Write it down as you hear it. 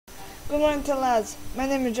Good morning to lads, my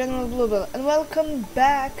name is General Bluebell and welcome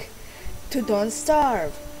back to Don't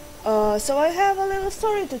Starve. So I have a little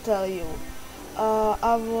story to tell you.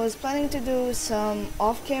 I was planning to do some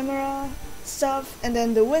off-camera stuff and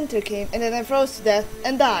then the winter came and then I froze to death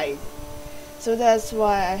and died. So that's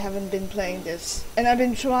why I haven't been playing this. And I've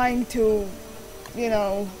been trying to,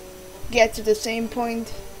 get to the same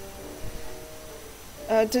point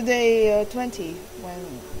today 20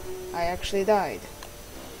 when I actually died.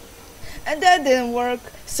 And that didn't work,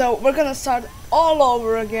 so we're gonna start all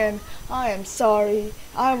over again. I am sorry.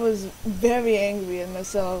 I was very angry at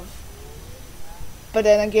myself. But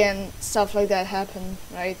then again, stuff like that happen,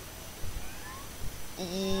 right?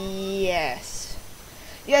 Yes.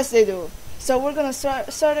 Yes, they do. So we're gonna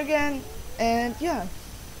start again, and yeah.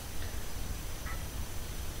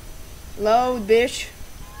 Load, bitch.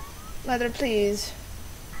 Leather, please.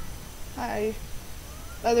 Hi.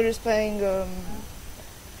 Leather is playing,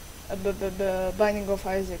 Binding of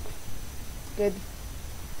Isaac. Good.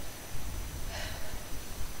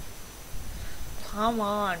 Come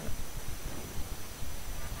on.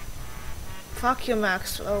 Fuck you,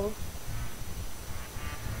 Maxwell.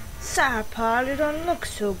 Sorry, pal, you don't look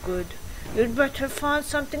so good. You'd better find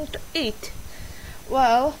something to eat.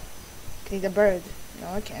 Well, I can eat a bird.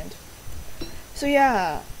 No, I can't. So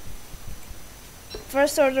yeah.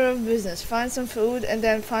 First order of business, find some food and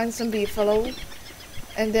then find some beefalo.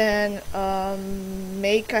 And then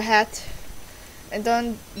make a hat and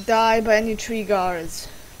don't die by any tree guards.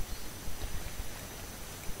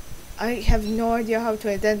 I have no idea how to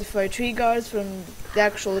identify tree guards from the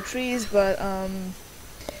actual trees, but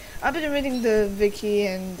I've been reading the wiki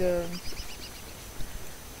and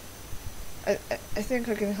I think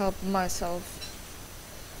I can help myself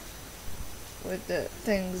with the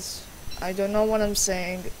things. I don't know what I'm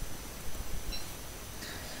saying.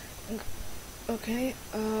 Okay,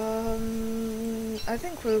 I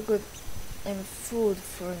think we're good on food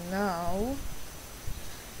for now.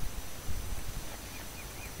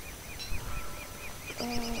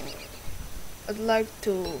 I'd like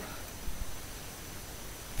to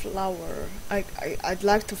flower. I'd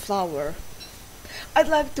like to flower. I'd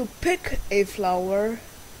like to pick a flower.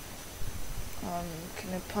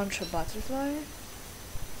 Can I punch a butterfly?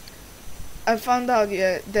 I found out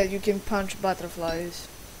that you can punch butterflies.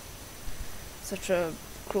 Such a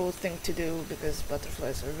cool thing to do because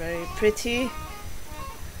butterflies are very pretty.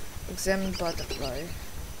 Examine butterfly.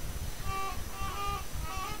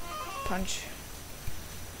 Punch.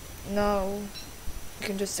 No. You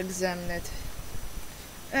can just examine it.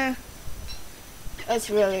 That's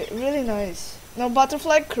really nice. No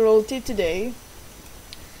butterfly cruelty today.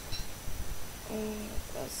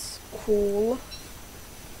 That's cool.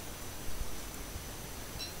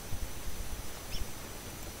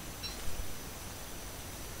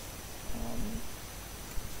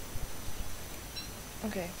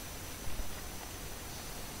 Okay.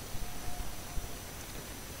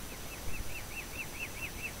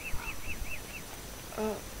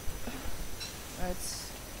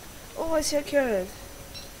 That's... Oh, I see a carrot.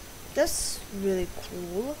 That's really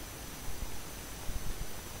cool.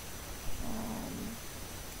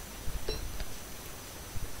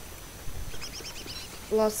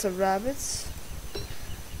 Lots of rabbits.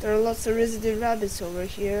 There are lots of resident rabbits over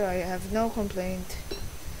here. I have no complaint.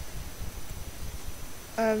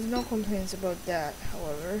 I have no complaints about that,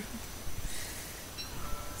 however.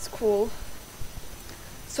 It's cool.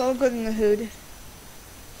 It's all good in the hood.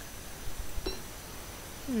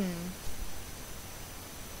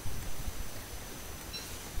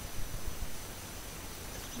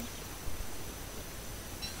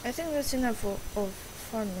 I think that's enough of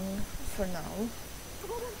farming for now.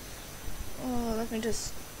 Oh, let me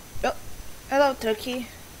just... Oh, hello turkey.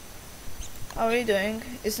 How are you doing?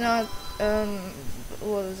 It's not,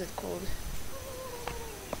 what is it called?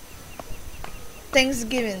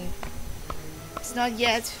 Thanksgiving. It's not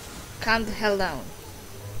yet. Calm the hell down.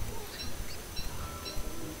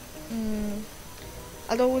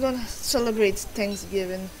 Although we don't celebrate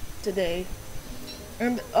Thanksgiving today.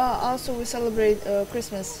 And also we celebrate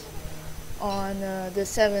Christmas on the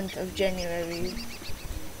 7th of January.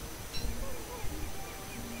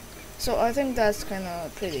 So I think that's kind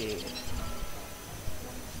of pretty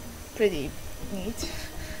neat.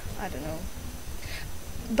 I don't know.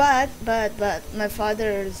 But my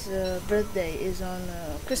father's birthday is on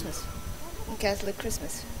Christmas, Catholic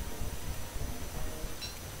Christmas.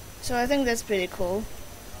 So I think that's pretty cool.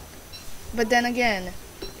 But then again,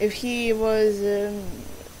 if he was,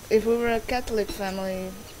 if we were a Catholic family,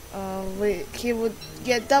 he would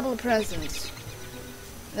get double presents.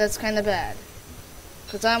 That's kind of bad.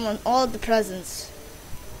 Because I want all the presents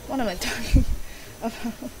What am I talking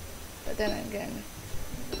about? But then again,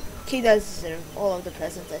 he does deserve all of the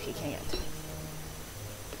presents that he can get.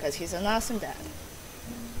 Because he's an awesome dad.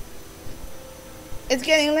 It's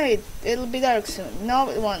getting late. It'll be dark soon. No,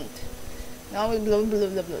 it won't. No, it blah blah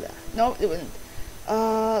blah blah blah. No, it won't.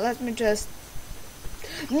 Let me just...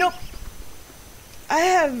 Nope! I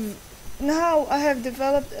have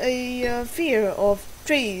developed a fear of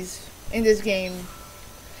trees in this game.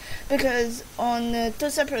 Because on 2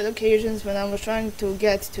 separate occasions when I was trying to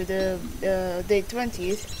get to the day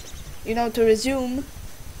 20th, you know, to resume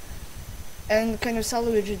and kind of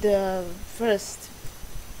salvage the first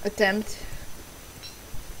attempt,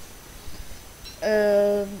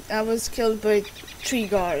 I was killed by tree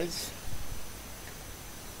guards.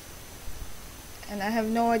 And I have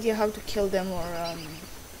no idea how to kill them or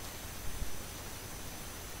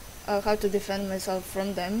how to defend myself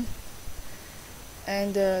from them.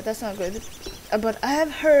 And that's not good. But I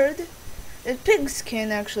have heard that pigs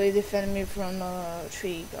can actually defend me from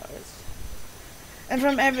tree guards and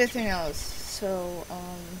from everything else. So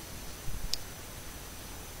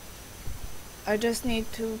I just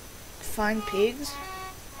need to find pigs.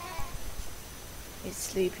 It's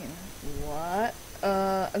sleeping. What?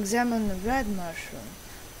 Examine the red mushroom.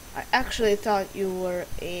 I actually thought you were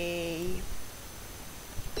a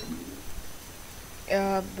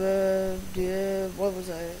what was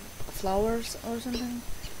it? Flowers or something?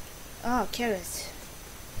 Ah, carrots.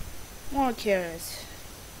 More carrots.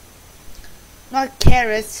 Not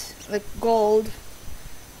carrots, like gold.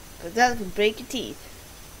 But that would break your teeth.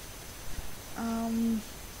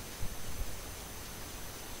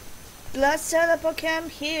 Let's set up a camp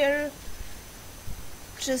here.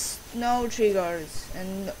 Just no tree guards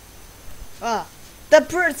and the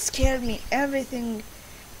bird scared me. Everything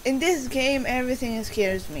in this game, everything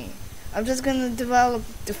scares me. I'm just gonna develop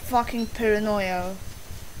the fucking paranoia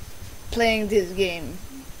playing this game.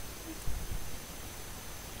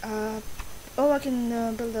 Oh, I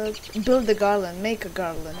can build a garland, make a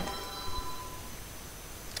garland.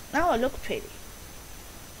 Now I look pretty.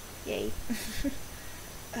 Yay.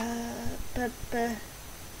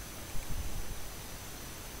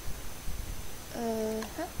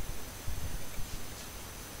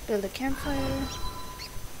 Build a campfire.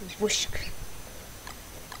 Whoosh.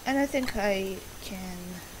 And I think I can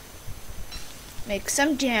make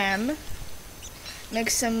some jam. Make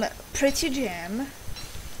some pretty jam.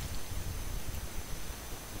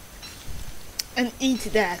 And eat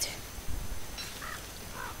that.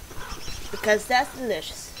 Because that's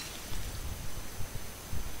delicious.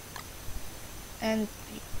 And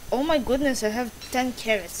oh my goodness, I have 10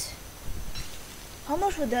 carrots. How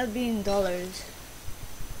much would that be in dollars?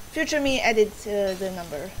 Future me edit the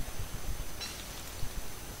number.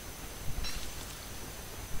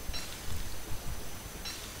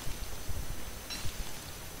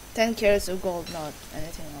 $10 carats of gold, not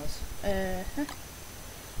anything else.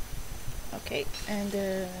 Okay, and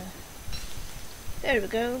there we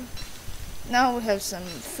go. Now we have some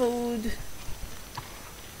food.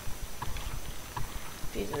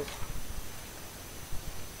 Jesus.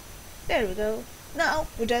 There we go. Now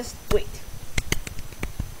we just wait.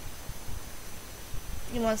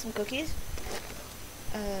 You want some cookies?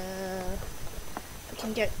 I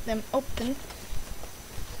can get them open.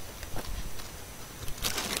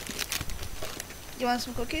 You want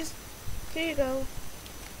some cookies? Here you go.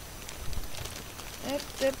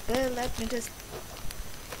 Let me just...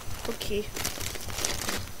 Cookie.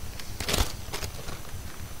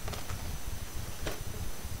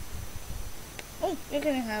 Oh, you're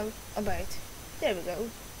gonna have a bite. There we go.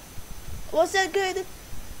 Was that good?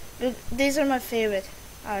 Look, these are my favorite.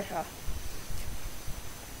 Aha.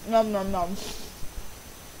 Nom nom nom.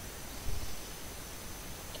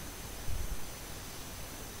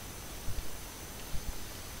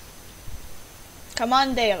 Come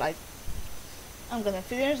on, daylight. I'm gonna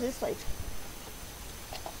finish this fight.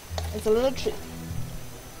 It's a little treat.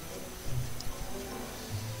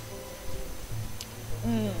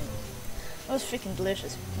 That was freaking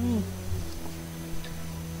delicious.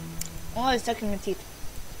 Oh, it's stuck in my teeth.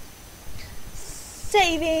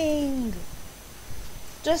 Saving!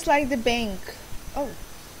 Just like the bank. Oh.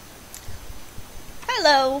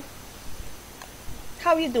 Hello!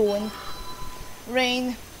 How you doing?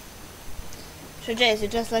 Rain. So Jesse,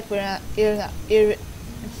 just like we're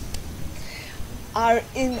are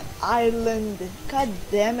in Ireland. God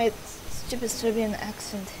damn it. Stupid Serbian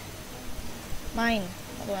accent. Mine.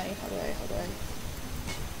 How do I?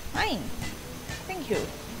 Mine. Thank you.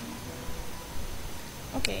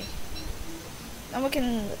 Okay. Now we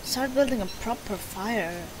can start building a proper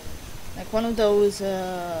fire. Like one of those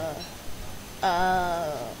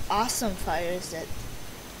awesome fire is that?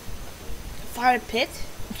 Fire pit?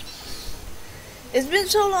 It's been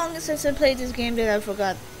so long since I played this game that I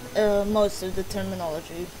forgot most of the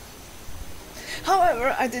terminology.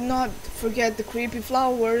 However, I did not forget the creepy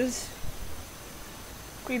flowers.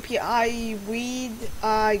 Creepy eye weed,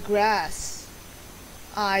 eye grass,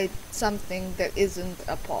 eye something that isn't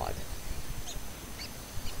a pod.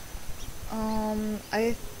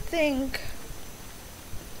 I think,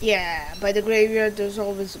 yeah, by the graveyard there's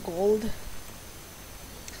always gold.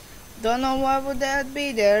 Don't know why would that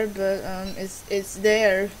be there, but it's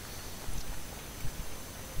there.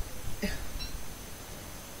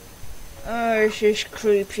 Oh, this is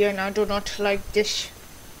creepy and I do not like this.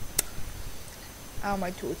 Ow,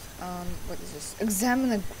 my tooth. What is this?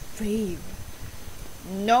 Examine a grave.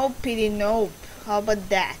 No pity, nope. How about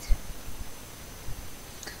that?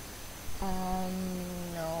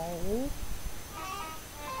 No.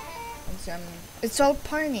 Examine. It's all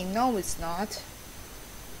piney. No, it's not.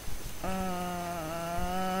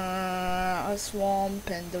 A swamp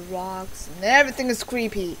and the rocks and everything is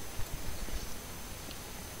creepy.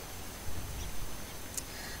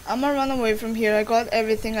 I'm gonna run away from here. I got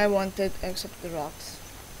everything I wanted except the rocks.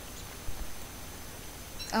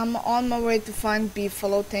 I'm on my way to find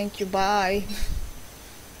beefalo. Thank you. Bye.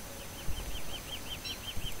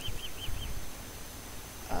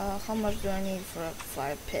 How much do I need for a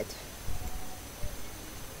fire pit?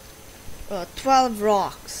 12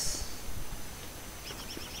 rocks.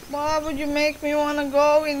 Why would you make me wanna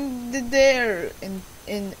go in the there?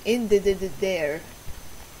 In the there?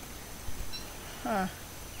 Huh.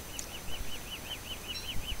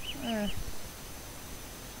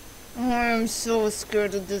 I'm so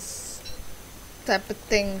scared of this type of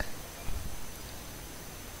thing.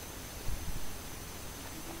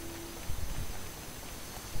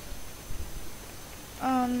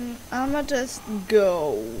 I'ma just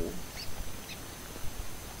go.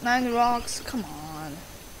 9 rocks, come on.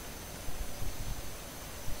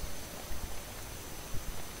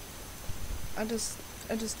 I just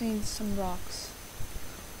need some rocks.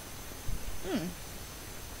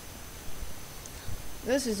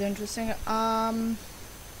 This is interesting.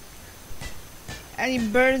 Any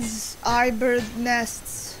birds, bird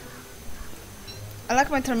nests. I like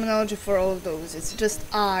my terminology for all of those. It's just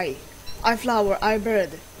eye flower,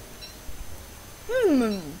 bird.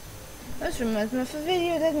 That reminds me of a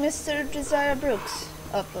video that Mr. Josiah Brooks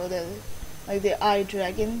uploaded. Like the eye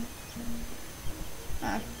dragon.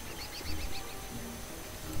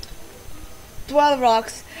 12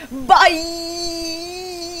 rocks. Bye!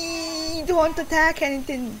 Don't attack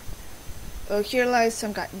anything. Oh, here lies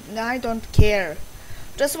some guy. I don't care.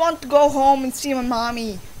 Just want to go home and see my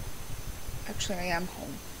mommy. Actually, I am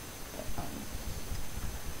home. But,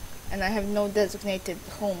 and I have no designated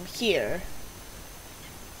home here.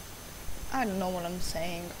 I don't know what I'm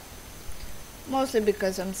saying. Mostly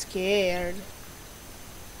because I'm scared.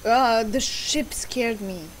 The ship scared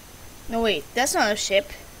me. No, wait, that's not a ship.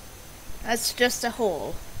 That's just a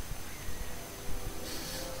hole.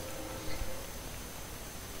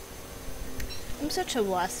 I'm such a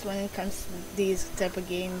wuss when it comes to these type of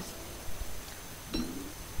games.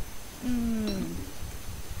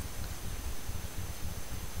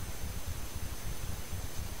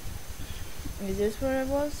 Is this where I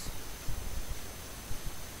was?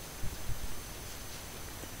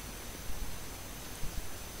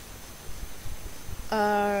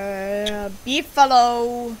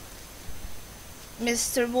 Beefalo,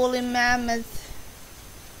 Mr. Woolly Mammoth.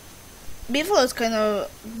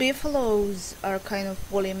 Beefalos are kind of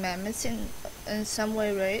woolly mammoths in some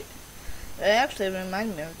way, right? They actually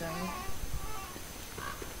remind me of them.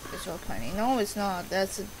 It's all funny. No, it's not.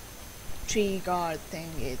 That's a tree guard thing.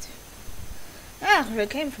 It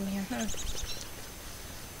came from here. Huh.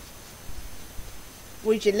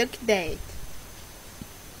 Would you look at that?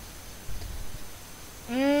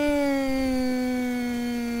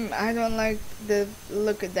 I don't like the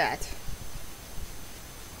look at that.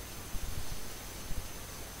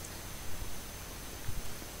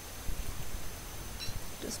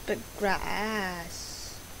 Just big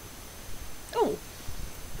grass. Oh,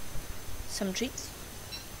 some trees.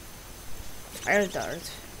 Fire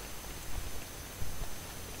dart.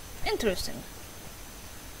 Interesting.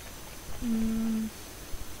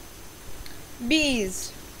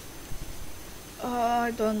 Bees. Oh,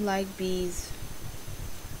 I don't like bees.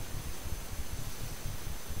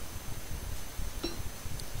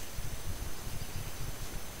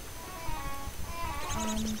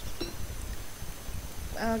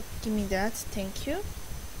 Give me that, thank you.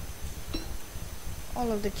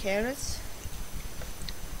 All of the carrots.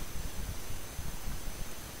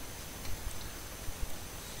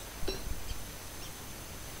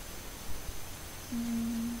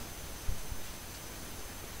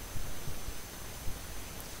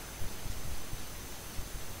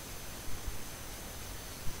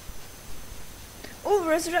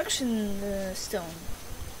 resurrection stone.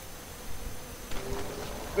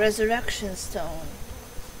 Resurrection stone.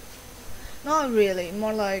 Not really,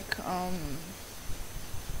 more like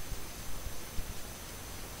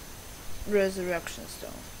resurrection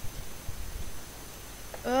stone.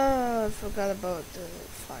 Oh, I forgot about the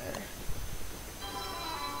fire.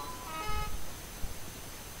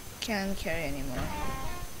 Can't carry anymore.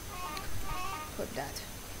 Put that.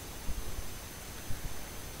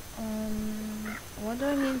 What do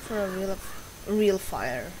I need for a real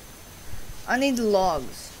fire? I need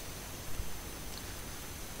logs.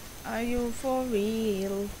 Are you for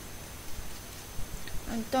real?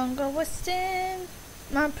 And don't go wasting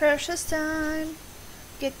my precious time.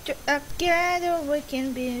 Get your act together, we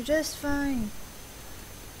can be just fine.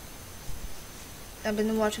 I've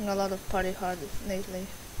been watching a lot of Party Hard lately.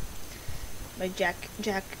 By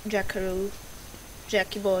Jackaroo,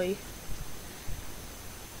 Jackie Boy.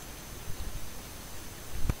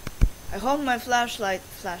 I hope my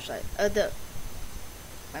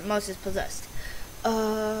my mouse is possessed.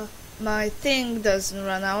 My thing doesn't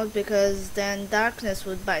run out, because then darkness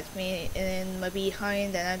would bite me in my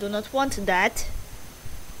behind, and I do not want that.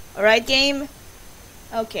 Alright, game?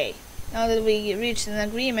 Okay, now that we reached an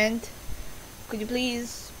agreement, could you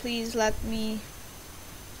please let me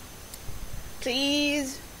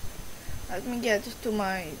get to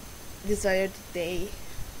my desired day.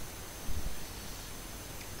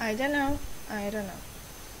 I don't know.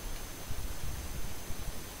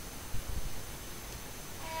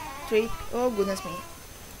 Oh goodness me.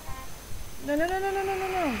 No.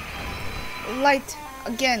 Light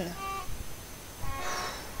again.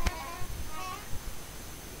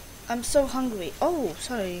 I'm so hungry. Oh,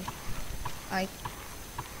 sorry. I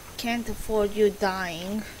can't afford you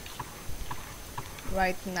dying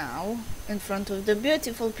right now in front of the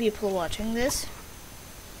beautiful people watching this.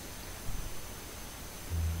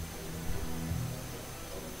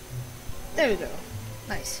 There we go.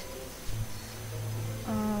 Nice.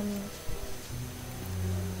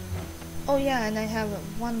 Oh yeah, and I have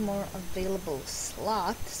one more available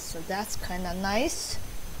slot, so that's kinda nice.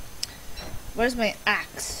 Where's my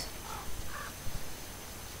axe?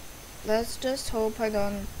 Let's just hope I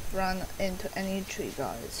don't run into any tree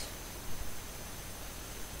guards,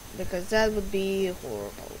 because that would be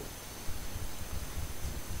horrible.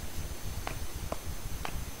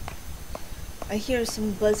 I hear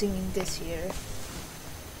some buzzing in this here.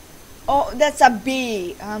 Oh, that's a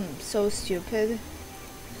bee! I'm so stupid.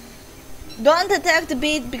 Don't attack the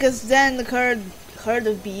bee, because then the herd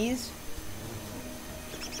of bees.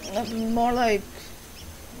 More like,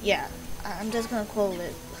 yeah, I'm just gonna call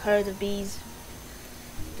it herd of bees.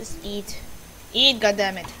 Just eat,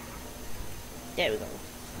 goddammit. There we go.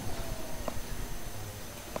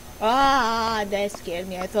 Ah, that scared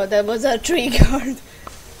me. I thought that was a tree guard.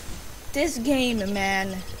 This game,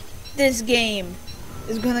 man, this game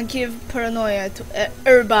is gonna give paranoia to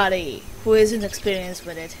everybody who isn't experienced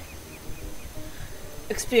with it.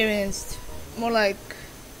 Experienced, more like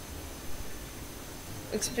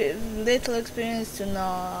little experienced to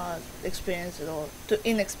not experienced at all, to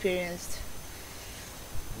inexperienced.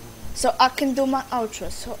 So I can do my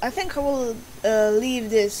outro. So I think I will leave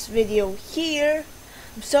this video here.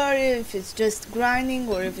 I'm sorry if it's just grinding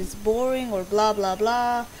or if it's boring or blah blah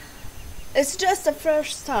blah. It's just a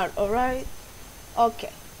fresh start, alright?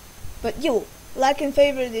 Okay. But you, like and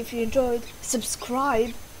favorite if you enjoyed,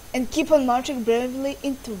 subscribe, and keep on marching bravely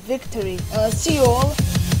into victory. And I'll see you all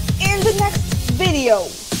in the next video.